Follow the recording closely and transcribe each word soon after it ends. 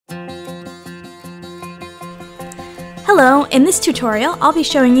Hello, in this tutorial I'll be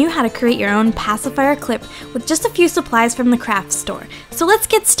showing you how to create your own pacifier clip with just a few supplies from the craft store. So let's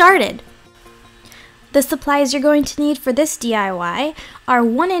get started! The supplies you're going to need for this DIY are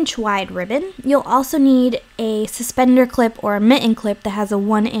 1-inch wide ribbon. You'll also need a suspender clip or a mitten clip that has a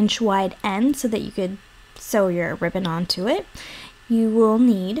 1-inch wide end so that you could sew your ribbon onto it. You will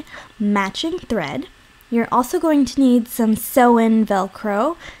need matching thread. You're also going to need some sew-in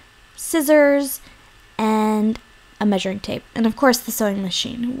Velcro, scissors, and a measuring tape, and of course the sewing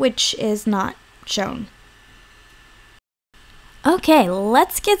machine, which is not shown. Okay,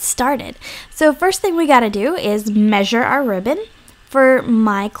 let's get started. So first thing we gotta do is measure our ribbon. For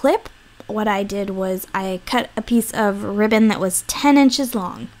my clip, what I did was I cut a piece of ribbon that was 10 inches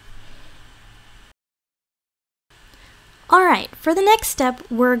long. Alright, for the next step,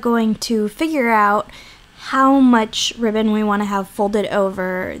 we're going to figure out how much ribbon we want to have folded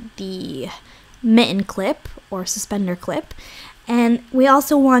over the mitten clip or suspender clip, and we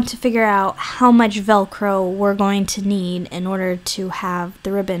also want to figure out how much Velcro we're going to need in order to have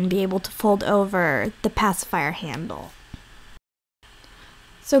the ribbon be able to fold over the pacifier handle.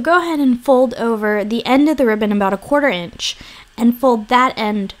 So go ahead and fold over the end of the ribbon about 1/4 inch and fold that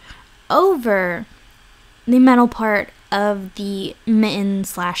end over the metal part of the mitten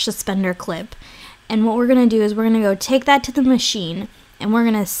 / suspender clip. And what we're going to do is we're going to go take that to the machine and we're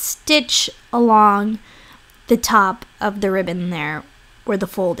going to stitch along the top of the ribbon there where the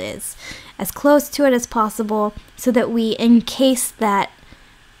fold is, as close to it as possible so that we encase that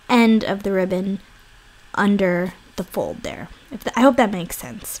end of the ribbon under the fold there. I hope that makes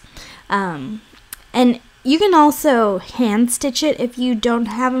sense. And you can also hand stitch it if you don't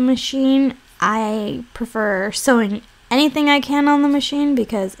have a machine. I prefer sewing anything I can on the machine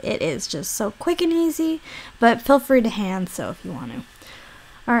because it is just so quick and easy, but feel free to hand sew if you want to.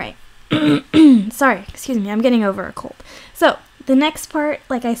 Alright, sorry, excuse me, I'm getting over a cold. So, the next part,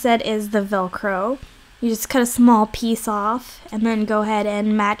 like I said, is the Velcro. You just cut a small piece off and then go ahead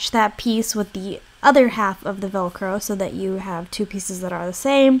and match that piece with the other half of the Velcro so that you have two pieces that are the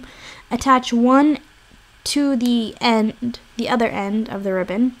same. Attach one to the other end of the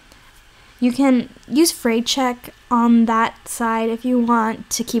ribbon. You can use fray check on that side if you want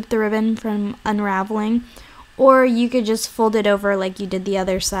to keep the ribbon from unraveling, or you could just fold it over like you did the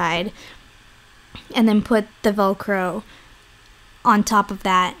other side and then put the Velcro on top of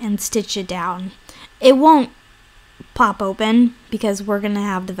that and stitch it down. It won't pop open because we're going to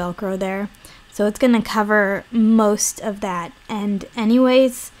have the Velcro there, so it's going to cover most of that end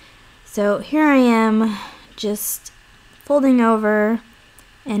anyways. So here I am just folding over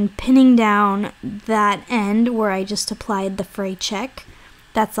and pinning down that end where I just applied the fray check.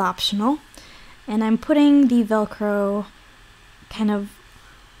 That's optional. And I'm putting the Velcro kind of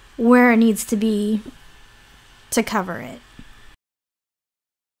where it needs to be to cover it.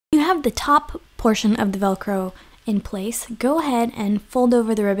 You have the top portion of the Velcro in place. Go ahead and fold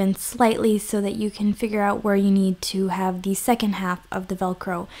over the ribbon slightly so that you can figure out where you need to have the second half of the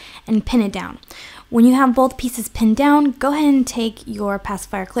Velcro and pin it down. When you have both pieces pinned down, go ahead and take your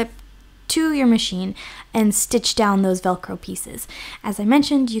pacifier clip to your machine and stitch down those Velcro pieces. As I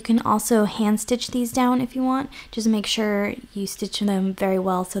mentioned, you can also hand stitch these down if you want. Just make sure you stitch them very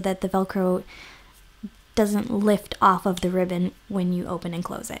well so that the Velcro doesn't lift off of the ribbon when you open and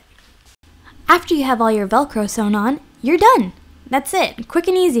close it. After you have all your Velcro sewn on, you're done. That's it. Quick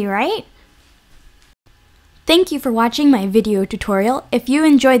and easy, right? Thank you for watching my video tutorial. If you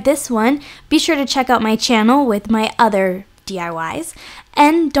enjoyed this one, be sure to check out my channel with my other DIYs,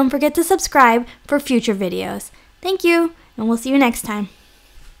 and don't forget to subscribe for future videos. Thank you, and we'll see you next time.